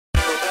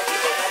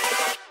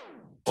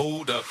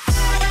Hold up.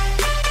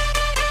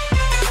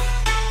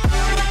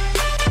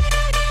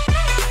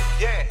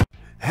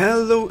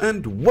 Hello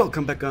and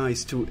welcome back,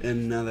 guys, to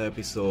another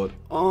episode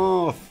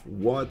of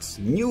What's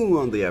New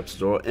on the App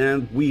Store.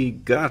 And we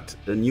got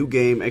a new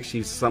game.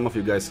 Actually, some of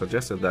you guys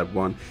suggested that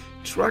one,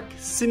 Truck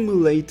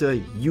Simulator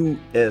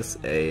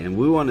USA, and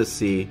we want to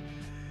see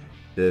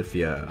if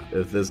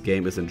this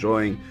game is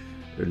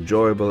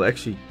enjoyable.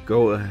 Actually,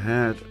 go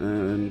ahead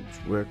and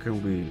where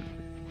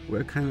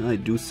can I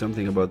do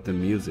something about the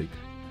music?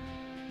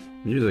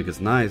 Music is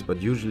nice, but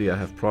usually I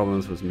have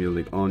problems with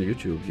music on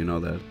YouTube, you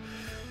know that.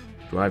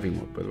 Driving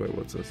mode, by the way,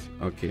 what's this?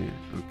 Okay.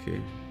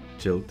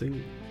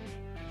 Tilting.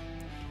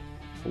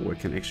 Oh, I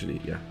can actually,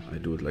 yeah, I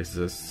do it like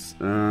this.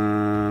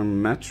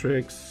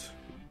 Matrix,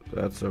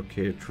 that's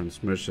okay.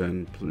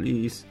 Transmission,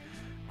 police,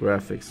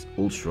 graphics,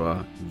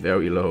 ultra,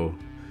 very low,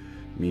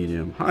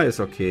 medium, high is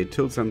okay.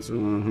 Tilt sensor,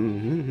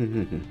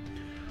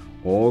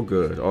 all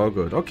good.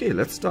 Okay,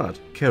 let's start.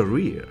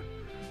 Career.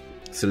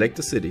 Select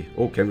a city.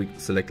 Oh, can we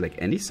select like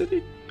any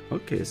city?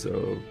 Okay,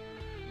 so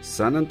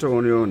San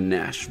Antonio,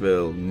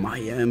 Nashville,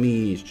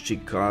 Miami,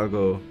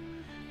 Chicago,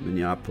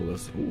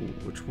 Minneapolis. Ooh,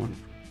 which one?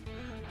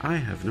 I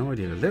have no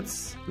idea.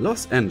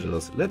 Los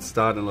Angeles. Let's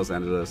start in Los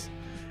Angeles,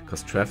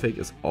 because traffic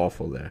is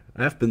awful there.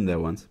 I have been there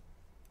once.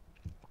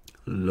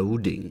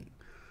 Loading.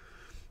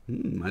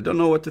 I don't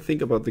know what to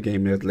think about the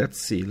game yet. Let's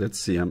see.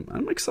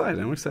 I'm excited.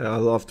 I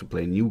love to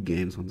play new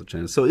games on the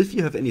channel. So if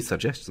you have any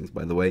suggestions,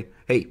 by the way,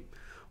 hey,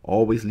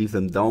 always leave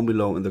them down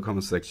below in the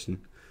comment section.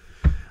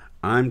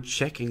 I'm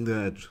checking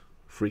that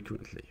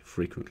frequently.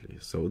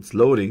 So it's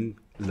loading.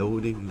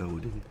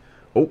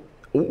 Oh,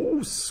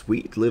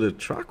 sweet little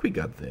truck we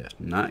got there.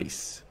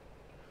 Nice.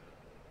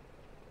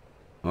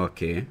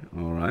 Okay,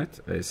 alright,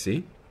 I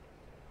see.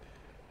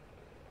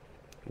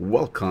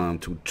 Welcome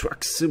to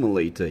Truck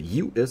Simulator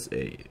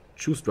USA.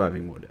 Choose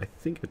driving mode. I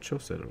think I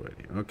chose that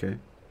already. Okay.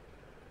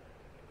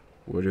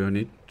 What do I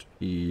need?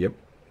 Yep.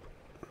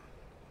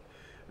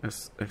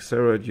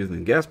 Accelerate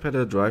using gas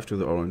pedal. Drive to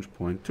the orange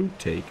point to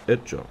take a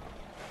job.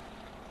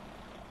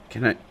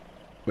 Can I?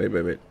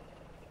 Wait.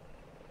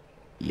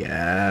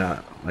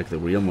 Yeah, like the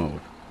real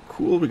mode.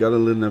 Cool, we got a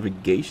little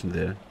navigation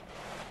there.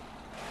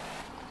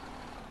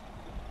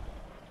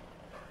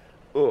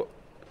 Oh,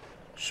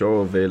 show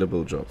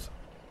available jobs.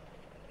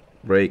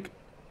 Break.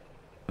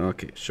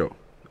 Okay, show.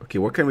 Okay,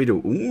 what can we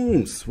do?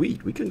 Ooh,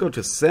 sweet. We can go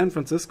to San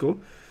Francisco.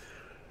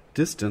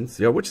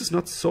 Distance, yeah, which is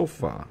not so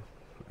far.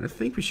 I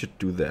think we should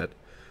do that.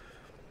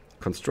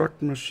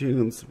 Construct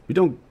machines. We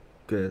don't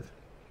get...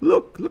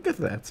 Look at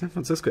that. San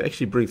Francisco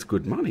actually brings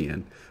good money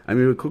in. I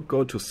mean, we could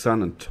go to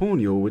San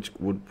Antonio, which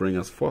would bring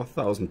us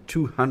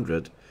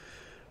 4,200.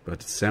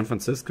 But San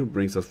Francisco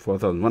brings us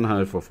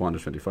 4,100 for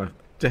 425.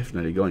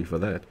 Definitely going for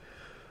that.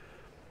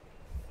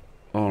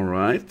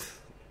 Alright.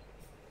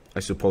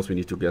 I suppose we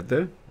need to get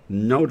there.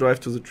 Now drive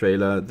to the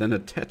trailer, then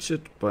attach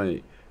it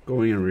by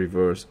going in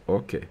reverse.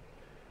 Okay.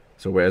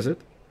 So where is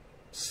it?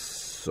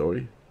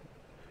 Sorry.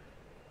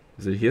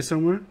 Is it here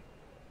somewhere?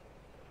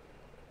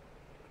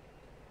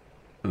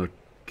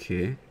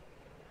 Okay.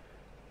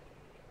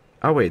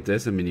 Oh wait,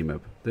 there's a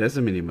minimap.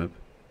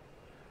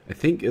 I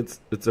think it's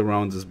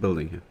around this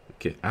building here.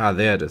 Okay. Ah,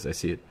 there it is. I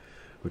see it.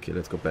 Okay,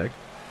 let's go back.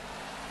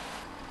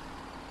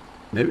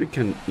 Maybe we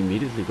can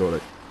immediately go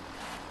like...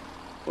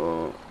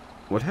 Oh,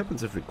 what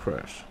happens if we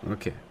crash?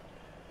 Okay.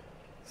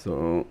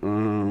 So,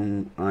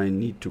 I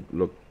need to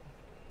look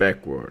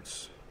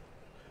backwards.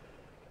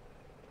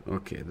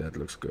 Okay, that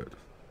looks good.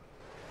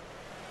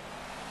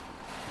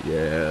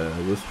 Yeah,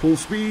 with full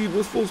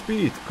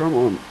speed, come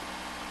on.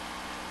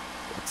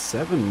 What,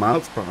 7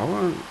 miles per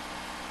hour?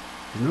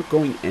 He's not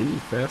going any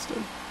faster?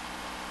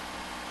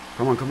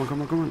 Come on.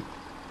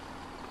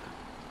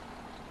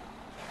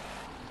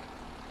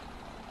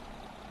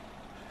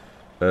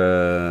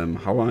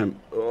 How I'm...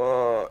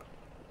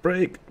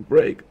 Brake.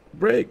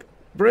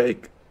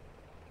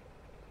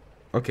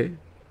 Okay.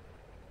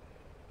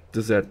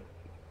 Did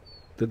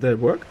that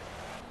work?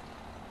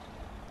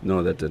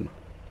 No, that didn't.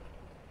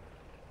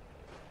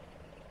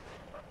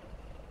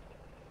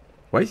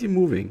 Why is he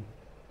moving?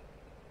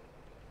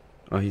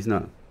 Oh, he's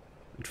not.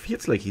 It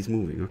feels like he's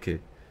moving. Okay.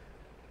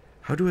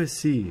 How do I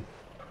see?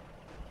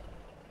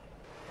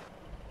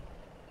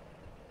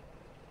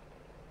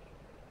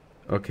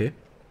 Okay.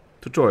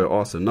 Tutorial,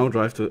 awesome. Now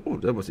drive to... Oh,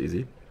 that was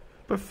easy.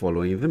 By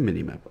following the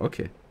minimap.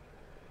 Okay.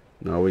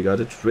 Now we got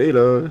a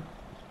trailer.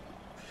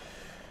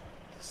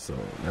 So,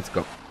 let's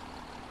go.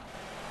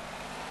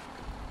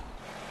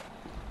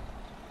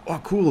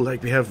 Oh, cool.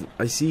 Like we have...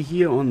 I see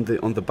here on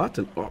the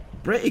button. Oh,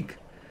 brake.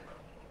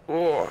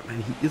 Oh,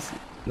 man, he is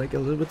like a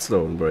little bit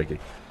slow in braking.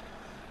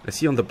 I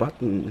see on the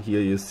button here,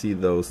 you see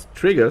those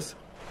triggers,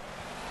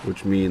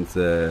 which means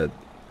that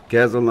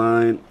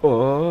gasoline.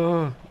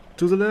 Oh,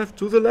 to the left,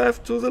 to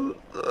the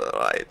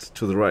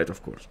right,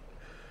 of course.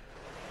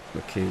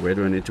 Okay, where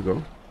do I need to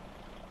go?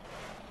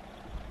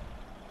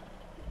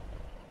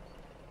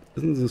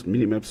 Isn't this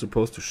minimap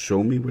supposed to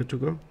show me where to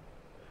go?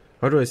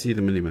 How do I see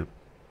the minimap?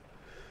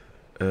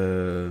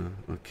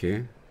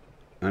 Okay.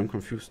 I'm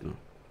confused now.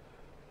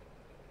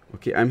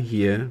 Okay, I'm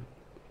here.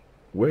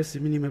 Where's the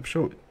minimap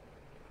showing?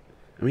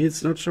 I mean,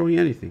 it's not showing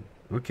anything.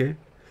 Okay.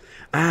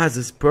 Ah,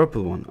 this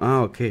purple one.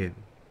 Ah, okay.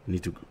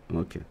 Need to...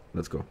 Okay,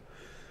 let's go.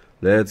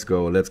 Let's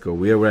go, let's go.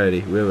 We're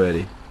ready, we're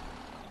ready.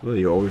 Well,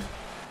 you always...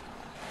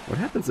 What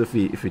happens if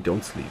we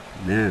don't sleep?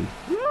 Man,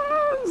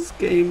 this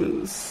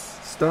game is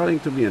starting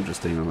to be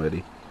interesting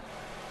already.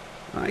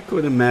 I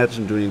could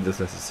imagine doing this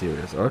as a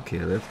series. Okay,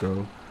 let's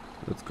go.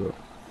 Let's go.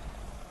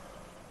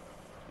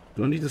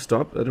 Do I need to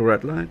stop at a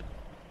red light?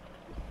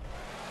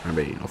 I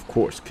mean, of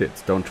course,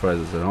 kids, don't try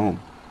this at home.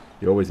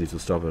 You always need to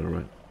stop at a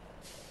red.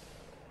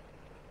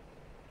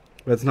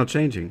 But it's not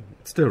changing.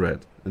 It's still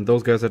red. And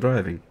those guys are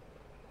driving.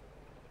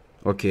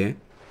 Okay.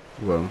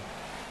 Well,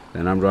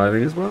 then I'm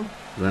driving as well.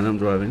 Then I'm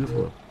driving as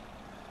well.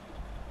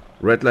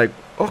 Red light.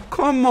 Oh,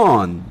 come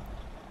on!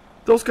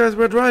 Those guys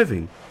were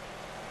driving.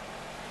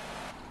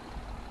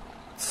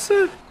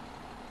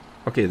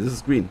 Okay, this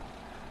is green.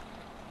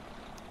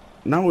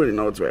 Now we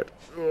know it's red.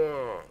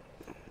 I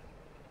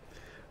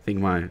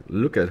think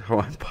look at how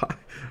I'm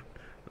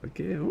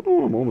okay,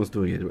 oh, I'm almost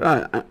doing it.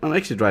 I'm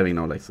actually driving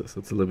now like this.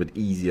 It's a little bit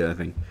easier, I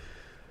think.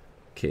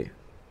 Okay.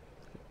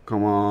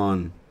 Come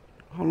on.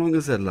 How long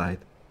is that light?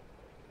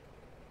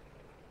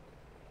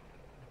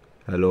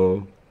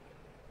 Hello?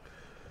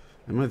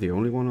 Am I the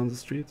only one on the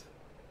street?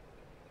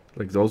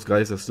 Like, those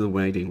guys are still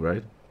waiting,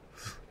 right?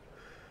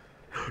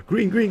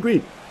 Green, green,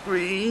 green!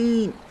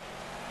 Green!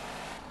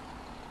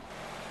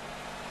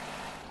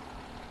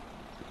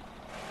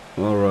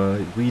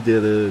 Alright, we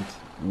did it.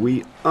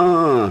 We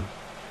are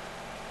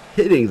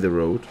hitting the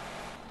road.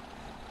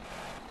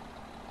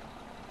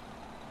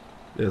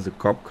 There's a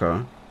cop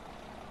car.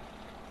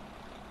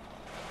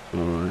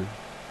 Alright.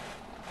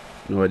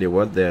 No idea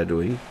what they're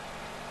doing.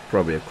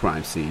 Probably a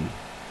crime scene.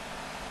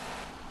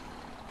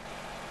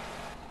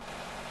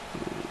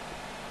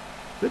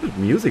 A little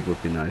music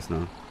would be nice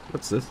now.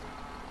 What's this?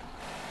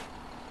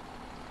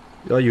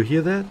 Oh, you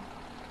hear that?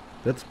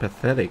 That's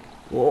pathetic.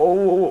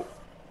 Whoa!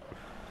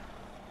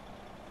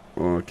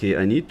 Okay,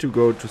 I need to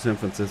go to San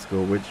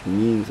Francisco, which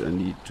means I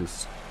need to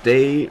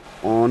stay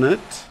on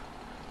it.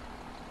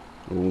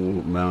 Oh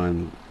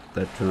man,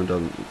 that turn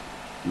doesn't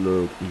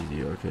look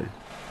easy. Okay.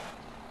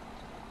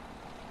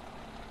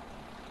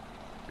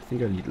 I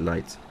think I need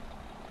lights.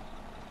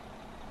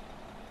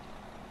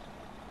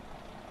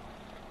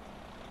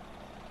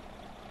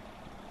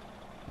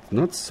 It's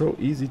not so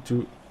easy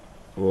to...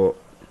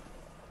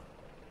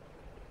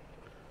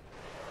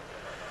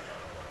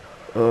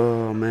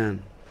 Oh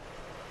man.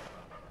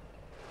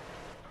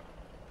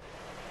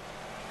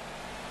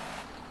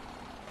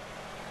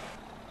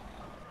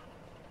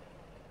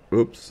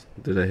 Oops,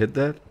 did I hit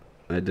that?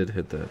 I did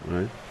hit that,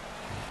 right?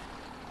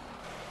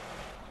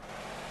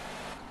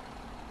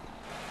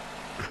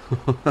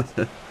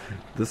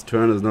 This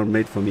turn is not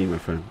made for me, my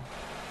friend.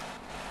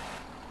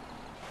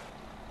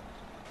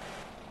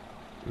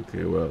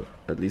 Okay, well,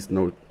 at least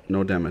no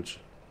damage.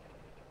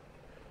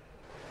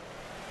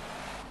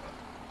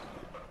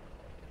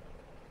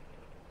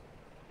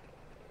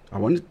 I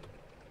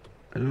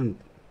don't...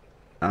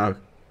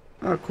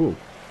 cool.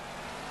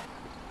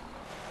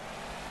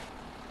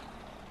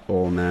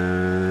 Oh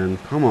man,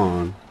 come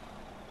on.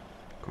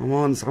 Come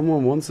on,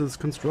 someone wants his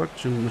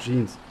construction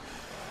machines.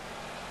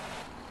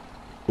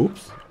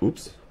 Oops,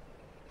 oops.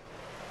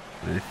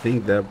 I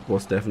think that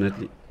was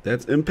definitely...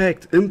 That's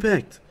impact,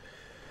 impact!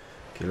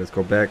 Okay, let's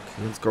go back,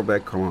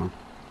 come on.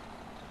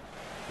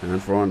 And in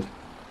front.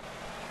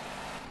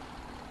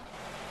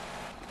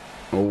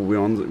 Oh,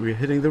 we're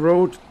hitting the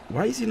road.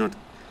 Why is he not...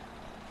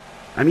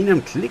 I mean,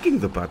 I'm clicking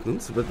the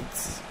buttons, but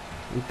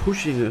I'm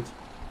pushing it.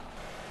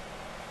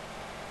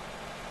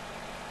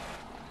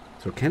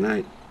 So can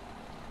I...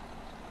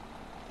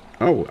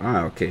 Oh,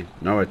 okay.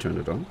 Now I turned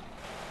it on.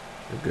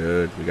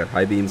 Good. We got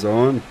high beams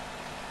on.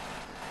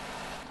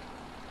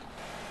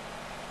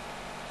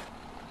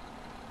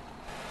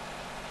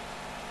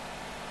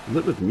 A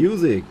little bit of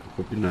music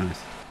would be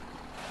nice.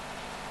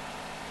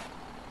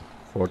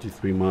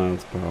 43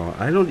 miles per hour.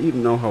 I don't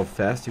even know how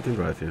fast you can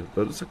drive here,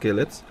 but it's okay.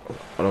 Let's...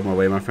 Out of my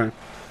way, my friend.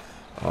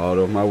 Out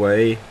of my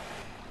way.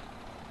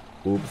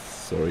 Oops,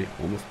 sorry.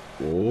 Almost...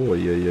 Oh,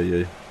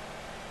 yeah.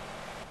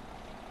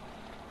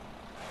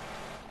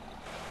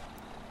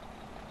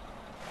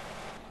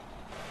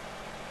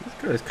 This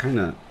guy is kind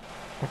of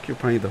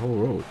occupying the whole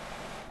road.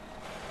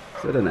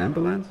 Is that an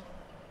ambulance?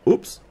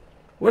 Oops.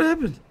 What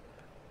happened?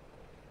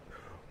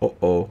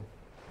 Uh-oh.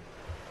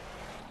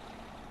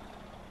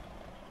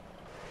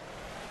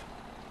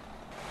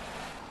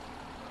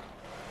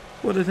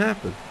 What had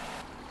happened?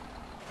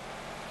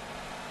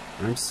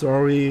 I'm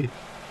sorry.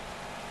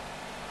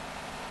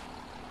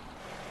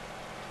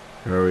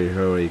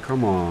 Hurry,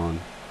 come on.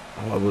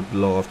 Oh, I would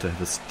love to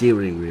have a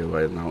steering wheel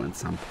right now and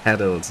some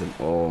pedals and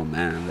oh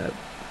man,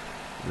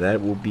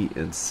 that would be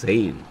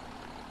insane.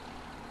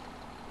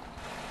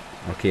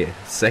 Okay,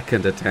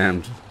 second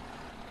attempt.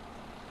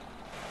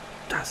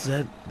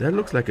 That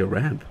looks like a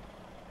ramp.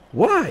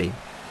 Why?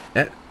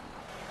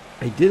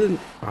 I didn't...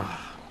 Oh,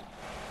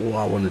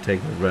 I want to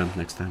take that ramp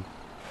next time.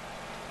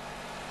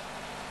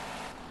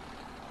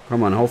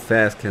 Come on, how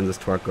fast can this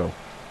truck go?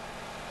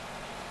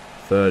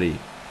 30.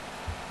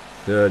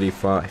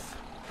 35.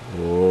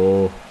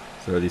 Oh,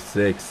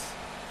 36.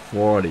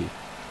 40.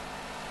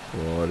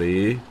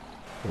 40.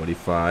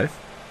 45.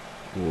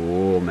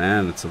 Oh,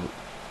 man, it's a...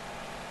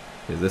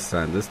 Okay, this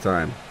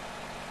time.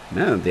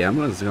 Man, the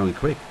ambulance is going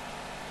quick.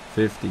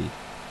 50.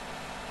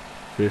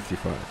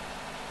 55.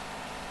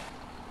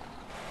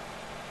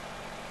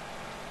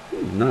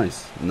 Ooh,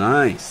 nice.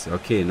 Nice.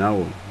 Okay,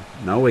 now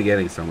we're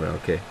getting somewhere.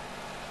 Okay.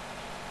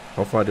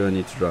 How far do I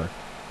need to drive?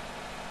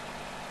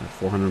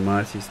 400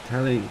 miles, he's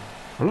telling.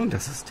 How long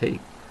does this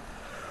take?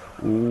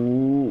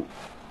 Ooh.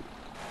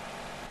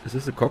 Is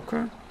this a cop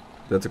car?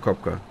 That's a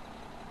cop car.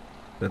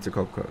 That's a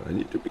cop car. I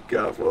need to be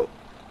careful.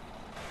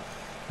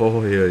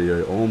 Oh,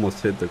 yeah.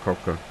 Almost hit the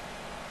cop car.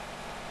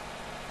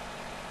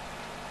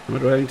 Am I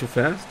driving too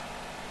fast?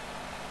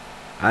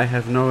 I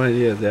have no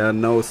idea. There are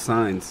no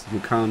signs. You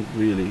can't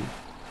really...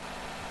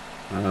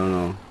 I don't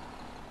know.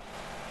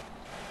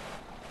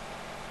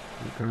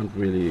 You can't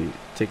really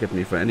ticket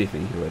me for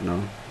anything here right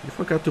now. You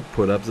forgot to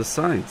put up the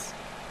signs.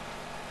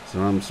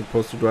 So I'm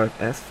supposed to drive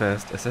as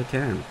fast as I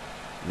can.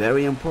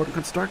 Very important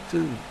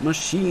construction.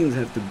 Machines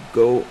have to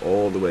go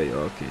all the way.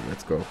 Okay,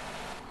 let's go.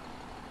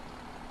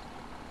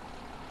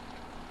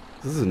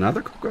 This is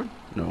another cop car?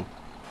 No.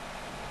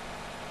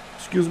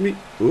 Excuse me.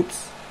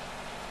 Oops.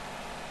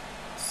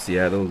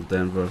 Seattle,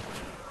 Denver.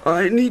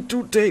 I need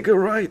to take a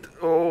right.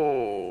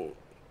 Oh.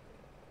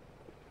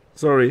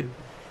 Sorry.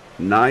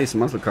 Nice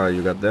muscle car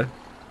you got there.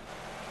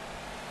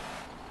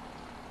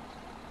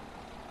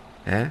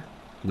 Eh?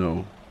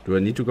 No. Do I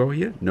need to go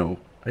here? No.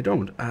 I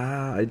don't.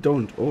 Ah, I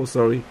don't. Oh,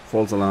 sorry.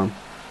 False alarm.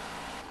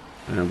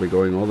 And we're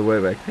going all the way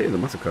back. Hey, the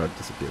muscle car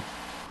disappeared.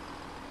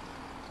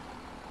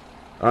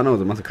 Oh no,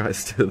 the muscle car is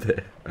still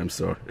there. I'm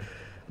sorry.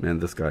 Man,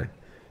 this guy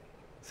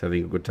is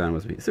having a good time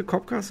with me. Is a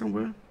cop car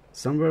somewhere?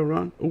 Somewhere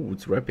around? Oh,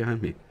 it's right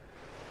behind me.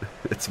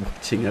 It's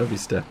watching every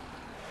step.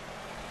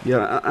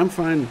 Yeah, I'm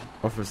fine,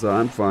 officer.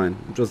 I'm fine.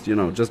 Just, you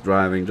know, just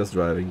driving.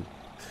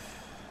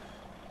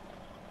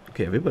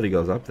 Okay, everybody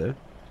goes up there.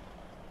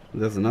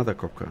 There's another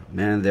cop car.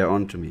 Man, they're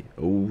on to me.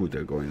 Oh,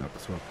 they're going up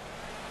as well.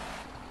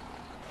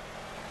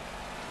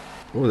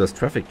 Oh, there's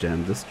traffic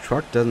jam. This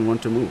truck doesn't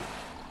want to move.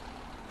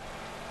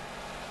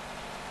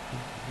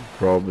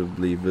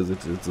 Probably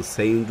visited the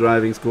same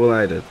driving school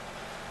I did.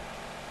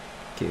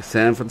 Okay,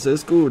 San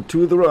Francisco,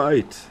 to the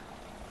right.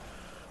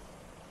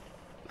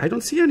 I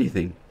don't see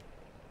anything.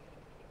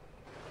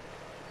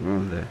 Oh,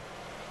 there.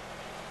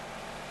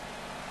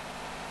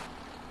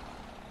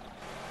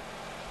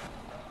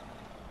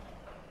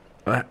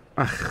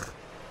 Ugh.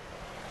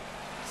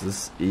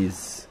 This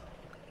is...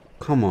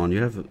 Come on,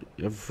 you have a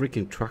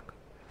freaking truck.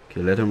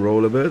 Okay, let him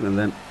roll a bit and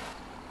then...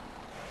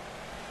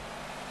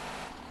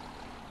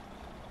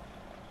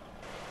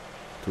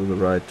 To the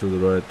right, to the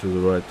right, to the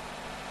right.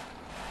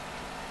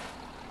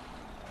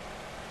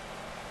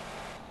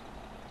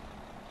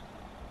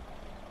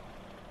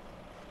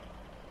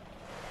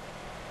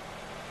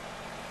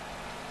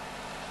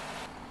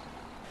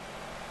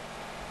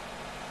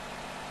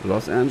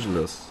 Los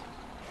Angeles.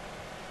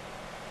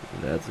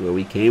 That's where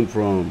we came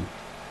from.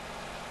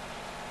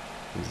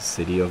 The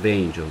city of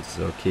angels.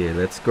 Okay,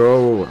 let's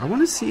go. I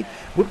want to see.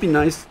 Would be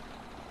nice.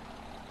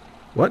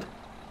 What?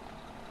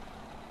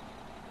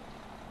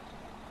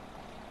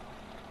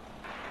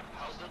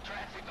 How's the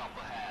traffic up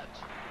ahead?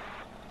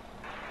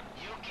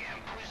 You can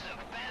push the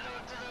pedal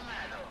to the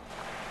metal.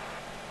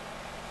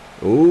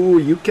 Oh,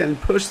 you can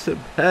push the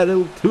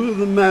pedal to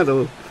the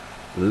metal.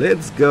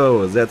 Let's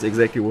go. That's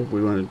exactly what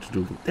we wanted to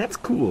do. That's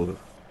cool.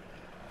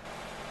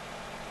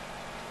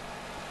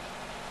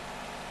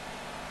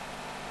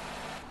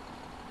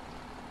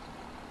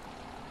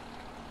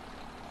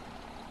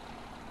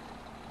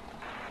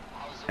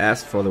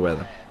 Ask for the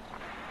weather.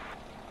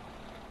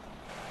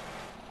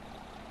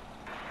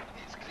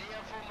 It's clear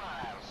for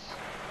miles.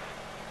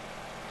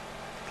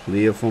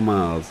 Clear for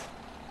miles.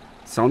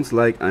 Sounds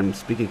like I'm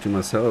speaking to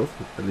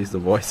myself. At least the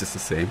voice is the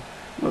same.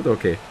 But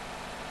okay.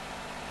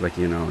 Like,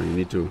 you know, you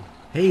need to...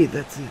 Hey,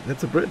 that's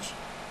a bridge.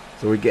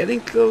 So we're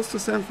getting close to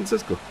San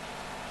Francisco.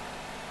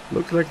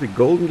 Looks like the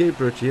Golden Gate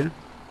Bridge here.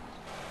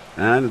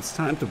 And it's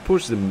time to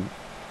push the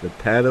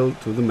pedal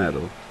to the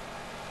metal.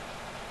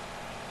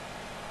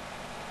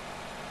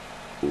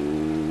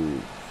 Ooh,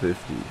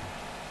 50.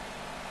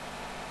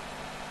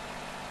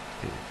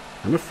 Okay.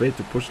 I'm afraid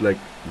to push like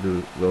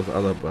those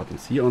other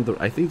buttons. Here on the...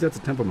 I think that's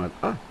a tempomat.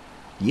 Ah!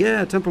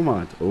 Yeah,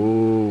 tempomat.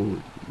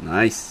 Oh,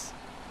 nice.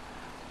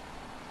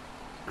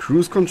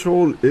 Cruise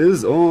control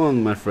is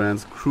on, my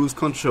friends. Cruise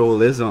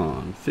control is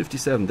on.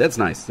 57. That's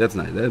nice. That's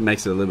nice. That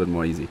makes it a little bit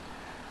more easy.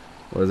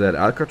 What is that?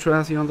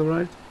 Alcatraz here on the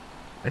right?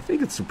 I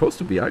think it's supposed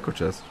to be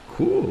Alcatraz.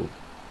 Cool.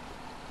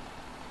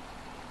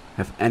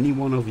 Have any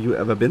one of you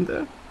ever been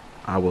there?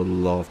 I would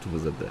love to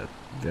visit that.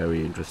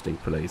 Very interesting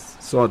place.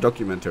 Saw a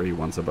documentary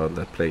once about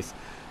that place.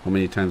 How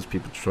many times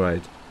people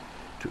tried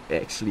to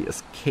actually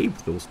escape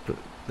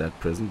that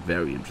prison.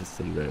 Very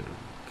interesting.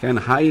 Can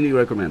highly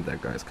recommend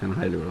that, guys. Can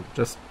highly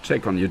just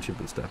check on YouTube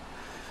and stuff.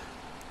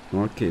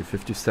 Okay,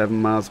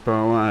 57 miles per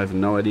hour. I have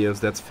no idea if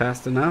that's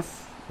fast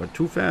enough or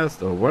too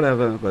fast or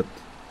whatever, but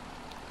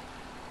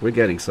we're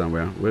getting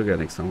somewhere. We're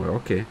getting somewhere.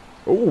 Okay.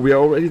 Oh, we are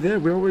already there.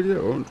 We're already there.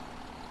 Oh.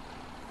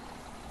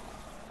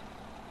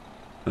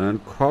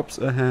 And cops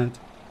ahead.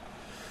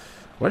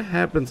 What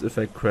happens if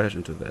I crash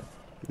into that?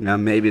 Yeah,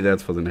 maybe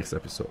that's for the next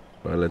episode.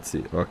 But let's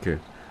see. Okay.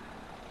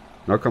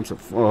 Now comes a...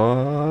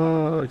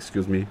 Oh,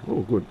 excuse me.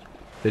 Oh, good.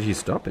 That he's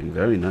stopping.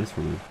 Very nice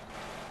from him.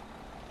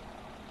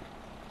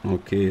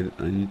 Okay,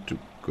 I need to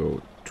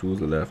go to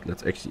the left.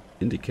 Let's actually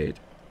indicate.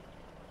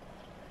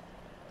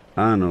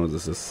 Ah, no,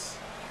 this is...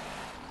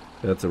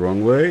 That's the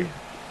wrong way.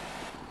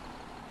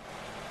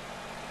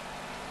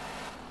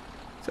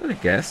 Is that a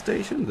gas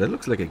station? That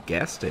looks like a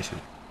gas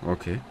station.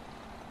 Okay.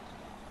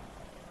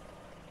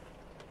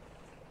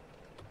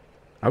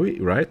 Are we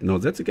right? No,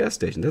 that's a gas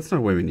station. That's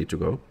not where we need to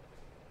go.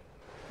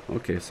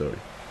 Okay, sorry.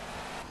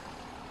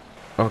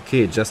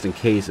 Okay, just in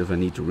case if I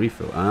need to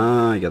refill.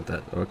 Ah, I got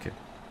that. Okay.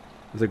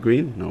 Is it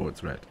green? No,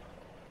 it's red.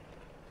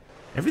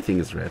 Everything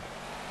is red.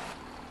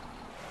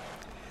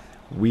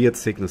 Weird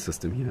signal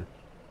system here.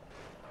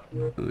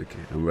 Okay,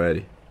 I'm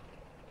ready.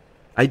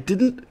 I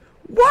didn't...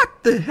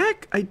 What the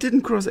heck? I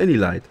didn't cross any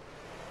light.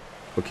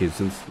 Okay,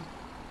 since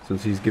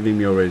he's giving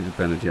me already the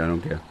penalty, I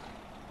don't care.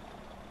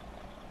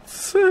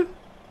 So,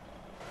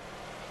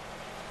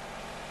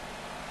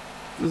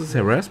 this is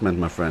harassment,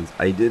 my friends.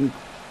 I didn't...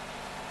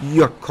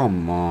 Yeah,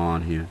 come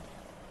on here.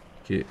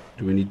 Okay,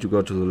 do we need to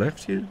go to the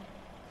left here?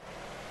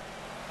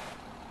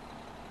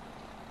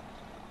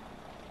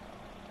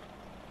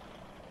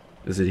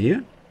 Is it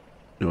here?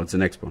 No, it's the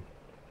next one.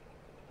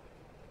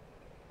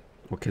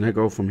 Oh, can I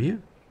go from here?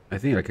 I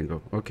think I can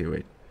go. Okay,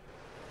 wait.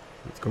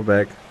 Let's go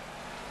back.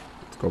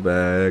 Let's go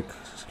back.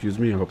 Excuse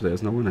me, I hope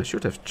there's no one. I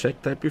should have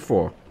checked that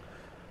before.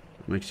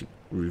 I'm actually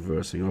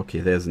reversing. Okay,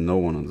 there's no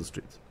one on the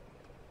streets.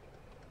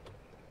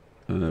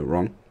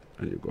 Wrong.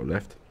 I need to go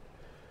left.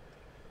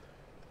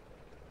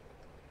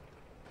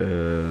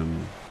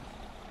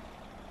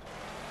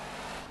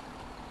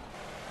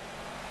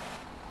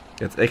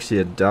 It's actually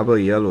a double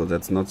yellow.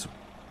 That's not...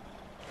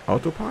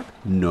 Auto park?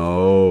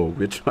 No,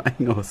 we're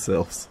trying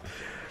ourselves.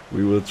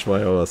 We will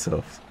try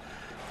ourselves.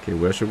 Okay,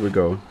 where should we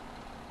go?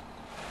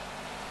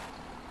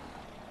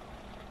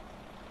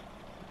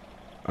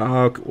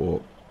 Ah,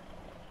 oh,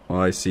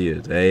 I see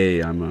it. Hey,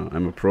 I'm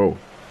a pro.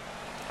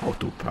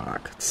 Auto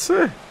park.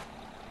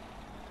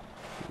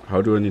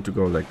 How do I need to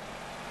go? Like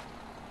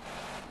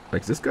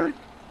this guy?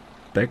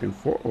 Back and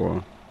forth,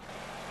 or?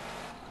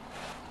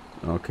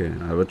 Okay,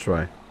 I will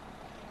try.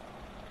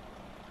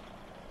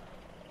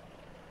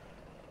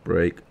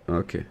 Brake.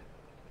 Okay.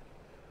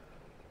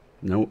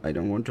 No, I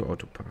don't want to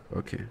auto park.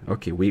 Okay.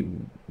 Okay, we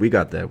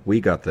got that. We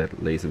got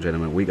that, ladies and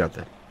gentlemen. We got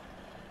that.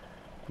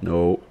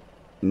 No.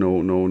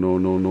 No, no, no,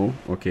 no, no.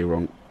 Okay,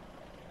 wrong.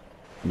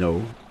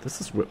 No. This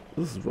is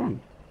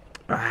wrong.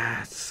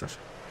 Ah, it's such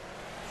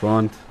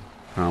front.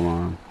 Come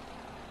on.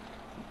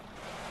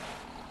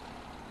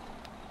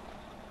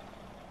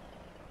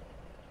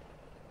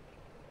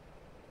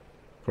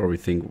 Probably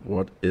think,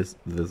 what is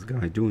this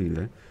guy doing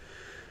there?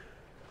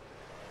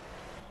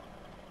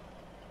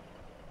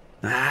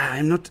 Ah,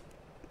 I'm not...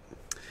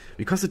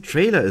 Because the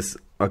trailer is...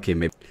 Okay,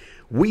 maybe...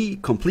 We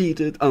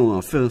completed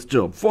our first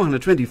job.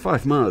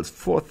 425 miles,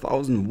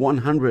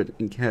 4,100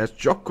 in cash.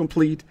 Job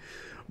complete.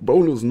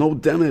 Bonus, no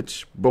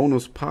damage.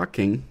 Bonus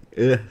parking.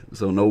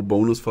 So no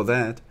bonus for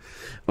that.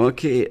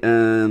 Okay,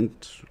 and...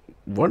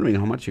 Wondering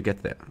how much you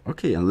get there.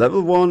 Okay, and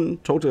level 1,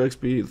 total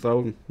XP,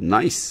 1,000.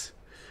 Nice.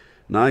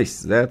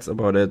 Nice, that's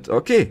about it.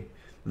 Okay.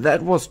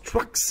 That was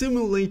Truck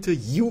Simulator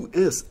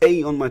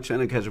USA on my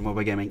channel, Casual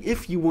Mobile Gaming.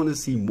 If you want to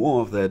see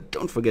more of that,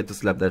 don't forget to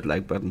slap that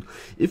like button.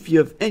 If you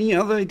have any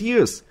other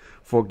ideas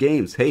for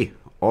games, hey,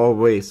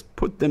 always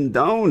put them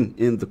down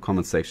in the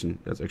comment section.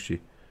 That's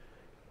actually...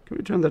 Can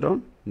we turn that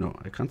on? No,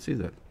 I can't see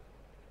that.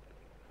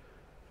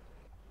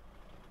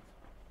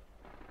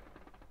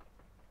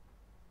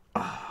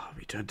 Ah,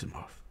 we turned them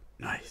off.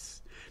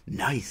 Nice.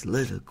 Nice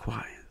little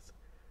quiet.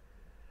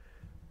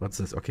 What's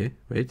this? Okay,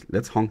 wait,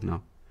 let's honk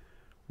now.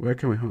 Where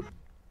can we honk?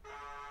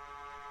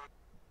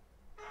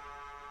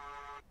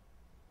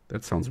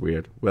 That sounds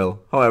weird. Well,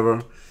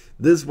 however,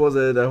 this was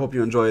it. I hope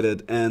you enjoyed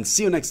it. And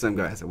see you next time,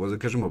 guys. I was a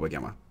Casual Mobile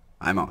Gamer.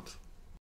 I'm out.